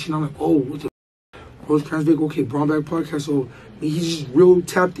started catching on, like, oh, what the f? Rosecrans Vic, okay, Brown Bag Podcast. So he's just real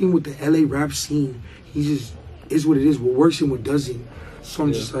tapped in with the LA rap scene. He just is what it is, what works and what doesn't. So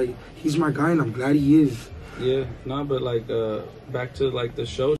I'm just like, he's my guy, and I'm glad he is. Yeah, no, but like, back to like the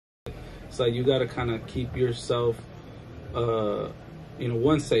show, it's like you got to kind of keep yourself, you know,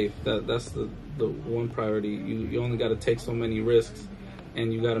 one safe. That's the one priority. You only got to take so many risks,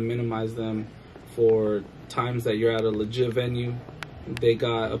 and you got to minimize them for times that you're at a legit venue. They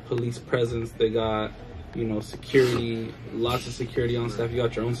got a police presence. They got, you know, security, lots of security on staff. You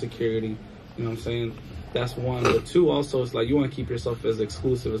got your own security. You know what I'm saying? That's one. But two, also, it's like you want to keep yourself as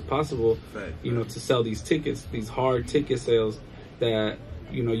exclusive as possible, you know, to sell these tickets, these hard ticket sales that,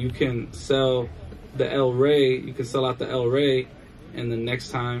 you know, you can sell the El Rey, you can sell out the El Rey, and the next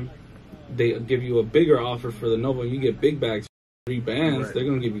time they give you a bigger offer for the Nova, you get big bags, 3 bands, they're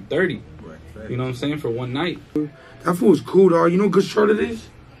going to give you 30. You know what I'm saying? For one night. That fool was cool, dog. You know Good Charlotte is?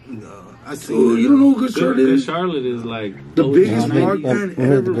 No. I see. You don't know who Good Charlotte is? Good Charlotte is like the biggest rock band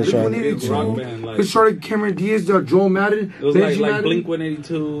ever. Blink-182. Good Charlotte, Cameron Diaz, Joel Madden. It was like Blink-182.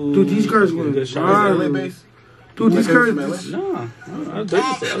 Dude, these guys were Good Charlotte. Dude, these guys. No, they're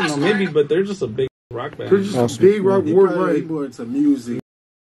just, I don't know, maybe, but they're just a big rock band. They're just a big rock worldwide. More into music.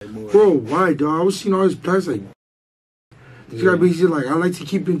 Bro, why, dog? I was seeing all his plans like. This guy basically like, I like to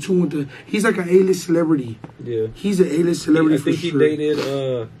keep in tune with the. He's like an A-list celebrity. Yeah. He's an A-list celebrity for sure. I think he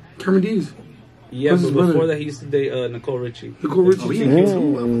dated Cameron Diaz. Yeah, but before that, he used to date Nicole Richie. Nicole Richie.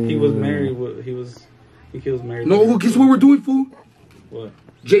 He was married. He was married. No, guess what we're doing, fool? What?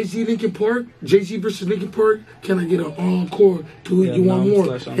 Jay-Z Linkin Park, Jay-Z versus Linkin Park. Can I get an encore? Do you want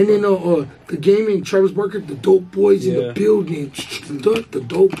more? And then the gaming, Travis Barker, the Dope Boys in the building. The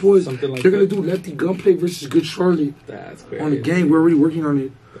Dope Boys. Something like they're gonna do Lefty Gunplay versus Good Charlotte. That's great. On the game, we're already working on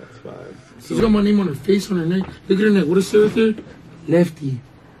it. That's fine. She's got my name on her face, on her neck. Look at her neck. What is it right there? Lefty.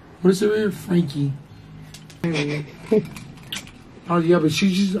 What is it right here? Frankie. Oh yeah, but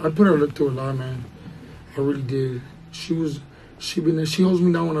I put her through a lot, man. I really did. She been there. She holds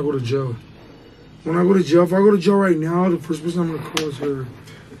me down when I go to jail. When I go to jail, if I go to jail right now, the first person I'm gonna call is her,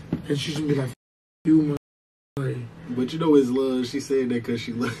 and she's gonna be like, "You, man." Like, but you know it's love. She said that because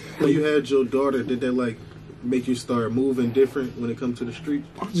she loved. When you had your daughter, did that like make you start moving different when it comes to the street?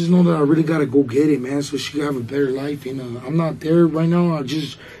 I just know that I really gotta go get it, man, so she can have a better life. And I'm not there right now. I'm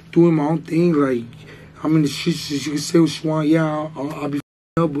just doing my own thing. Like, I mean, she can say what she want. Yeah, I'll be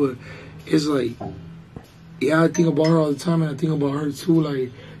up, but it's like, yeah, I think about her all the time, and I think about her too.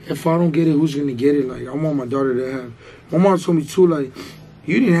 Like, if I don't get it, who's gonna get it? Like, I want my daughter to have. My mom told me too, like,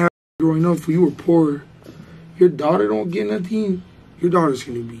 you didn't have growing up, for you were poor. Your daughter don't get nothing. Your daughter's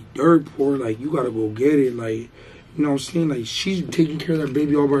gonna be dirt poor. Like, you gotta go get it. Like, you know what I'm saying? Like, she's taking care of that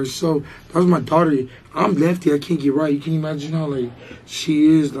baby all by herself. That was my daughter. I'm Lefty. I can't get right. You can imagine how, like, she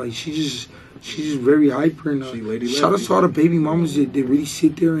is. Like, she's just very hyper. And shout out to all the baby mamas that really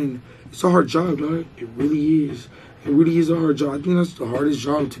sit there, and it's a hard job, dog. It really is. It really is a hard job. I think that's the hardest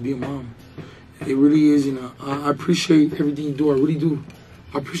job, to be a mom. It really is. And I appreciate everything you do. I really do.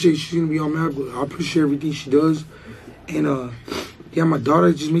 I appreciate she's gonna be on mad, but I appreciate everything she does. And yeah, my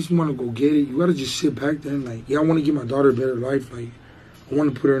daughter just makes me want to go get it. You gotta just sit back there and, like, yeah, I want to give my daughter a better life. Like, I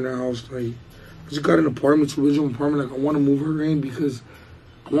want to put her in a house. Like, I just got an apartment, it's a original apartment. Like, I want to move her in because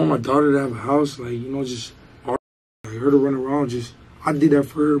I want my daughter to have a house. Like, you know, just like, her to run around. Just, I did that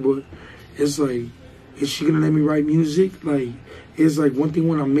for her, but it's like, is she gonna let me write music? Like, it's like one thing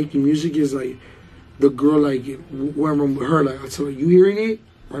when I'm making music is like the girl, like, when I'm with her, like, I tell her, you hearing it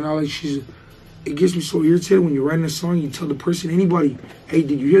right now? Like, it gets me so irritated when you're writing a song, you tell the person, anybody, hey,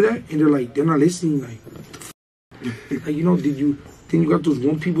 did you hear that? And they're like, they're not listening. Like, what the f? Like, you know, then you got those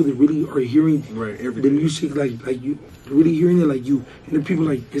one people that really are hearing the music, like you really hearing it like you, and the people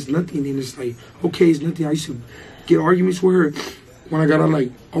like, it's nothing, and it's like, okay, it's nothing. I used to get arguments with her when I got out,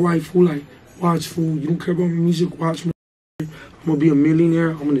 like, all right, fool, like, watch, fool, you don't care about my music, watch me. I'm gonna be a millionaire,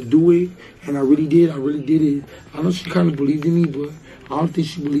 I'm gonna do it, and I really did it. I know she kind of believed in me, but I don't think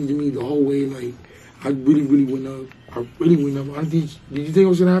she believed in me the whole way. Like, I really went up. I don't think, did you think it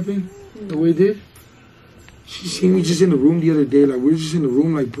was gonna happen the way it did? She seen me just in the room the other day, like, we were just in the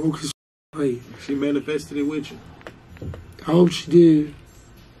room, like, broke as like. She manifested it with you. I hope she did.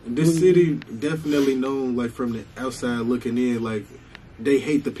 This city definitely known, like, from the outside looking in, like, they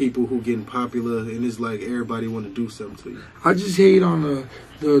hate the people who getting popular, and it's like everybody want to do something to you. I just hate on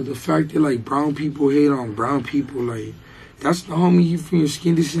the fact that, like, brown people hate on brown people. Like, that's the homie, you from your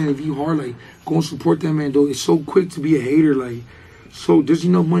skin, this and if you hard, like, go and support that man, though. It's so quick to be a hater, like, so there's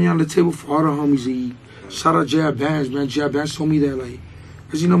enough money on the table for all the homies to eat. Shout out J.I. Bands, man. J.I. Bands told me that, like,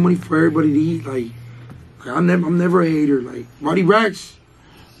 there's enough money for everybody to eat. Like I'm never a hater. Like, Rowdy Racks,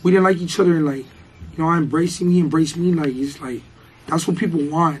 we didn't like each other, and, like, you know, I embraced him, he embraced me. Like, it's like, that's what people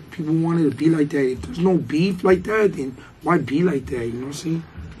want. People want it to be like that. If there's no beef like that, then why be like that? You know what I'm saying?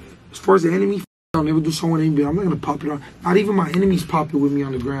 As far as the enemy, I'll never do someone enemy. I'm not gonna pop it on. Not even my enemies pop it with me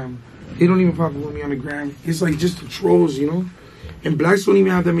on the gram. They don't even pop it with me on the gram. It's like just the trolls, you know? And blacks don't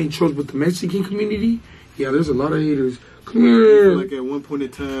even have that many trolls, but the Mexican community, yeah, there's a lot of haters. Come here. Like, at one point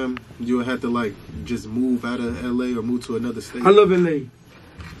in time, you would have to, like, just move out of LA or move to another state. I love LA.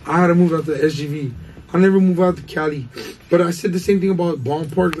 I had to move out to SGV. I never move out to Cali. But I said the same thing about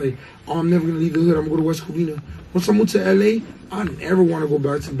Baldwin Park. Like, oh, I'm never going to leave the hood. I'm going to go to West Covina. Once I move to LA, I never want to go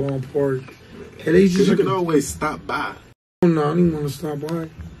back to Baldwin Park. LA's just, you can always stop by. No, I don't even want to stop by.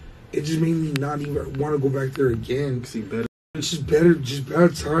 It just made me not even want to go back there again. See better. It's just better, just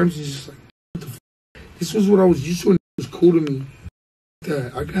bad times. It's just like, what the f? This was what I was used to, and it was cool to me.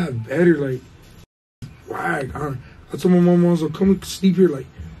 That I got better, like, whack. I told my mom, I was like, come sleep here, like,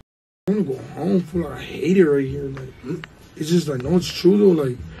 I want to go home, fool. I hate it right here. Like, it's just like, no, it's true though.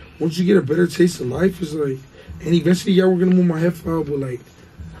 Like, once you get a better taste of life, it's like, and eventually, yeah, we're gonna move my head out, but, like,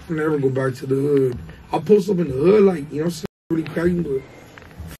 I'll never go back to the hood. I'll post up in the hood, like, you know what I'm saying, really cracking, but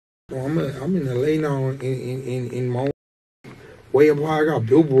well, I'm in LA now, in my own way up high. I got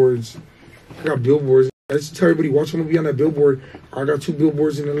billboards. I just tell everybody, watch, I'm gonna be on that billboard. I got 2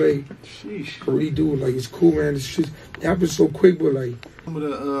 billboards in LA. Sheesh. I really do. Like, it's cool, man. It's just, it happens so quick, but, like, some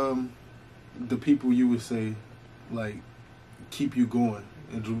of the people you would say, like, keep you going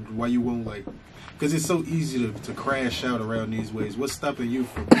and why you won't like? Because it's so easy to crash out around these ways. What's stopping you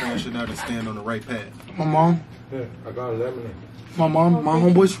from crashing out and staying on the right path? My mom. Yeah, I got a lemonade. My mom, my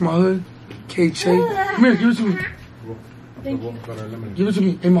homeboys from my hood. K-Che. Come here, give it to me. Give it to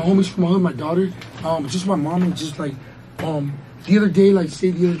me. And my homies from my hood, my daughter. Just my mom and just like, the other day,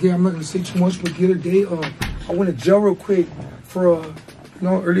 I'm not gonna say too much, but the other day, I went to jail real quick for,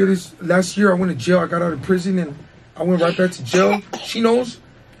 earlier last year, I went to jail. I got out of prison and I went right back to jail. She knows.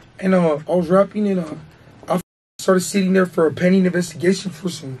 And I was rapping and I started sitting there for a pending investigation for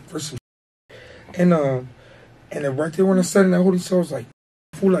some and then right there when I sat in that holding cell, I was like,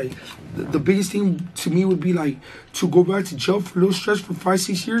 fool, like the biggest thing to me would be like to go back to jail for a little stretch for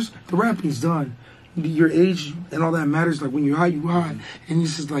 5-6 years. The rapping's done. Your age and all that matters. Like when you're high, you high, and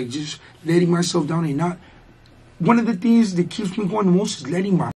this is like just letting myself down and not. One of the things that keeps me going the most is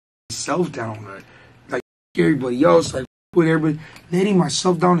letting myself down. Like everybody else, like with everybody, letting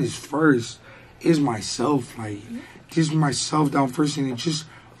myself down is myself. Like just myself down first, and it's just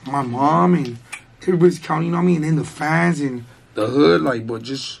my mom and everybody's counting on me, and then the fans and the hood, like, but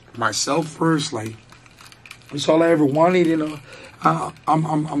just myself first. Like it's all I ever wanted, and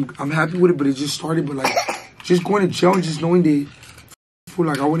I'm happy with it. But it just started, but like just going to jail and just knowing that.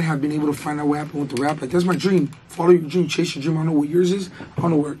 Like I wouldn't have been able to find out what happened with the rap. Like that's my dream. Follow your dream, chase your dream. I don't know what yours is. I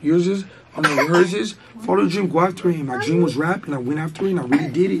don't know what yours is. I don't know what hers is. Follow your dream, go after it. And my dream was rap, and I went after it, and I really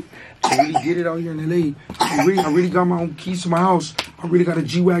did it. I really did it out here in LA. I really got my own keys to my house. I really got a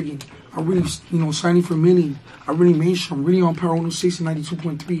G-Wagon. I really, signing for million. I really mainstream. I'm really on Power 106 and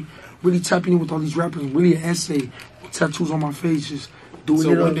 92.3. Really tapping in with all these rappers. Really an essay. Tattoos on my face. Just doing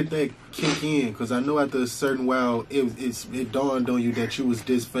so it. So when up. did that kick in? Because I know after a certain while, it dawned on you that you was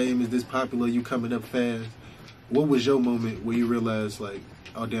this famous, this popular, you coming up fast. What was your moment where you realized, like,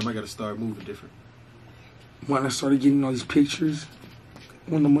 oh damn, I got to start moving different? When I started getting all these pictures,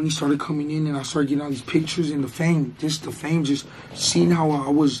 when the money started coming in, and I started getting all these pictures and the fame, just seeing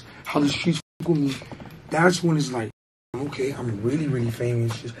how the streets f with me. That's when it's like, okay, I'm really, really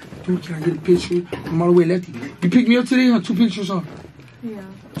famous. Just, dude, can I get a picture? I'm all the way Lefty. You picked me up today, huh? 2 pictures, huh? Yeah.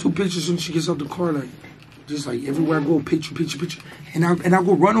 2 pictures when she gets out the car, like, just like everywhere I go, picture. And I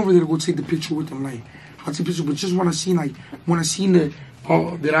go run over there to go take the picture with them, like, I'll take a picture. But just when I seen that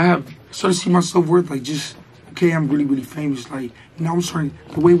I have started seeing my self-worth, like, just, okay, I'm really, really famous. Like, now I'm starting,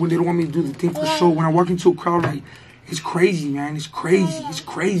 the way when they don't want me to do the thing for show, when I walk into a crowd, like, it's crazy, man. It's crazy. It's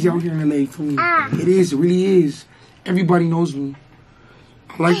crazy out here in LA for me. It is. It really is. Everybody knows me.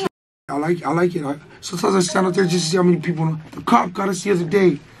 I like it. I like it. Sometimes I stand out there just to see how many people know. The cop got us the other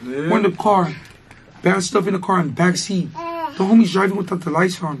day. Yeah. We're in the car. Bad stuff in the car in the back seat. The homie's driving without the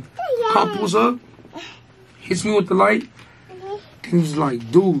lights on. Cop pulls up, hits me with the light, and he's like,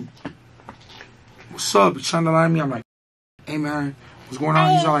 dude, what's up? He's trying to lie to me. I'm like, hey, man, what's going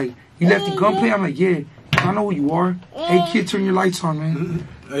on? He's like, you left the gunplay? I'm like, yeah. I know who you are. Hey, kid, turn your lights on, man.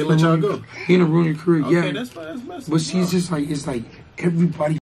 Hey, let y'all go. You're gonna ruin your career. Okay, yeah. That's messy. But see, it's just like, it's like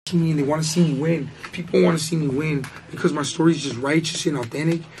everybody me and they want to see me win. People want to see me win because my story is just righteous and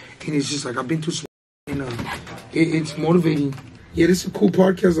authentic, and it's just like I've been through some, and it's motivating. Yeah, this is a cool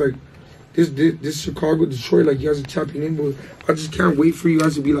podcast. Like this Chicago, Detroit. Like you guys are tapping in, but I just can't wait for you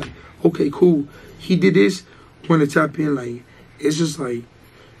guys to be like, okay, cool. He did this. Want to tap in? Like it's just like,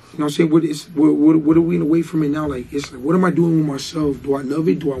 you know what I'm saying? What are we away from it now? Like it's like, what am I doing with myself? Do I love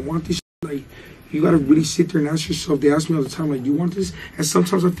it? Do I want this? Like. You gotta really sit there and ask yourself. They ask me all the time, like, do you want this? And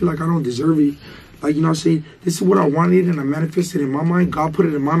sometimes I feel like I don't deserve it. Like, you know what I'm saying? This is what I wanted and I manifested in my mind. God put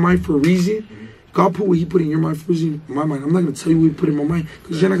it in my mind for a reason. God put what he put in your mind for a reason in my mind. I'm not gonna tell you what he put in my mind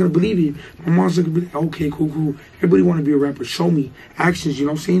because you're not gonna believe it. My mom's not gonna believe it. Okay, cool. Everybody wanna be a rapper. Show me. Actions, you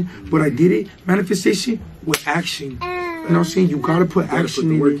know what I'm saying? But I did it. Manifestation with action. You know what I'm saying? You gotta put action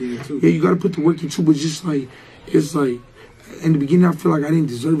in it. Yeah, you gotta put the work in too. But just like, it's like, in the beginning, I feel like I didn't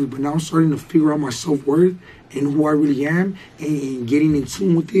deserve it, but now I'm starting to figure out my self-worth and who I really am and getting in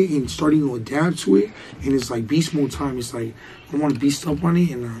tune with it and starting to adapt to it. And it's like beast mode time. It's like I want to beast up on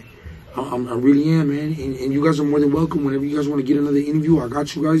it, and I really am, man. And you guys are more than welcome. Whenever you guys want to get another interview, I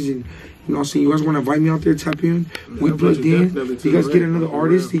got you guys. And you know what I'm saying? You guys want to invite me out there, tap in. We plugged in. You guys get another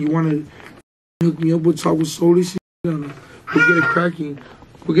artist that you want to hook me up with, talk with Solis. We'll get it cracking.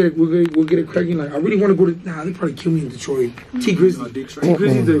 We'll get it cracking. Like I really want to go to. Nah, they probably kill me in Detroit. T Grizzly. T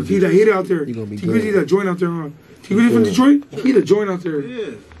Grizzly, he that hit out there. T Grizzly that joined out there, huh? T Grizzly from Detroit. He that joined out there.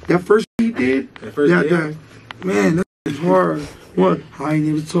 Yeah. That first he did. That man, that's hard. What? I ain't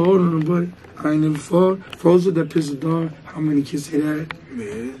never told on nobody. I ain't never fought. Froze with that pistol dog. How many kids say that?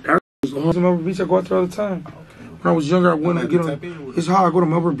 Man. That was the hardest beach I go out there all the time. When I was younger, I went I to get tap in on. with It's hard. I go to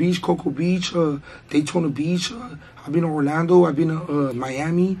Melbourne Beach, Cocoa Beach, Daytona Beach. I've been to Orlando. I've been to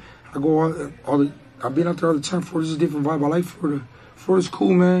Miami. I go I've been out there all the time. Florida's a different vibe. I like Florida. Florida's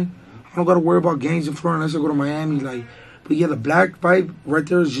cool, man. I don't got to worry about gangs in Florida unless I go to Miami. Like, but yeah, the black vibe right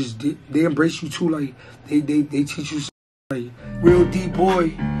there is just they embrace you too. Like they teach you like real deep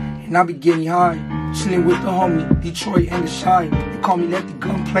boy, and I be getting high, chilling with the homie Detroit and the Shy. They call me Lefty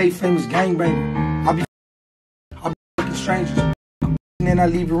Gunplay, famous gangbanger. I be fucking strangers, and then I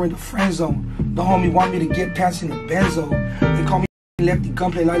leave her in the friend zone. The homie want me to get past in the benzo. They call me Lefty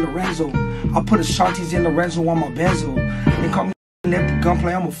Gunplay like Lorenzo. I put Ashanti's in Lorenzo on my benzo. They call me Lefty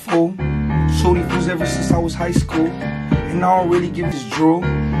Gunplay, I'm a fool. Shorty fools ever since I was high school. And I don't really give this drool.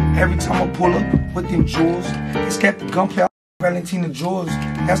 Every time I pull up with them jewels, it's got the Gunplay, Valentina jewels.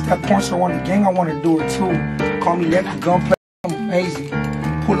 That's that porn star on the gang, I wanna do it too. Call me Lefty Gunplay, I'm amazing.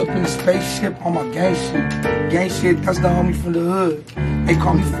 Pull up in the spaceship on my gang shit. Gang shit, that's the homie from the hood. They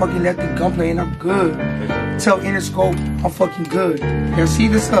call me fucking Lefty Gunplay and I'm good. Tell Interscope I'm fucking good. Yeah, see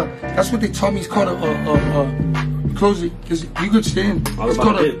this that's what they told me. It's called close it, cause you could sit in. All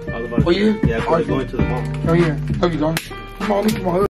about it. Oh yeah? Yeah, going to the mall. Oh yeah. Love you, dog. Come on, look at my hood.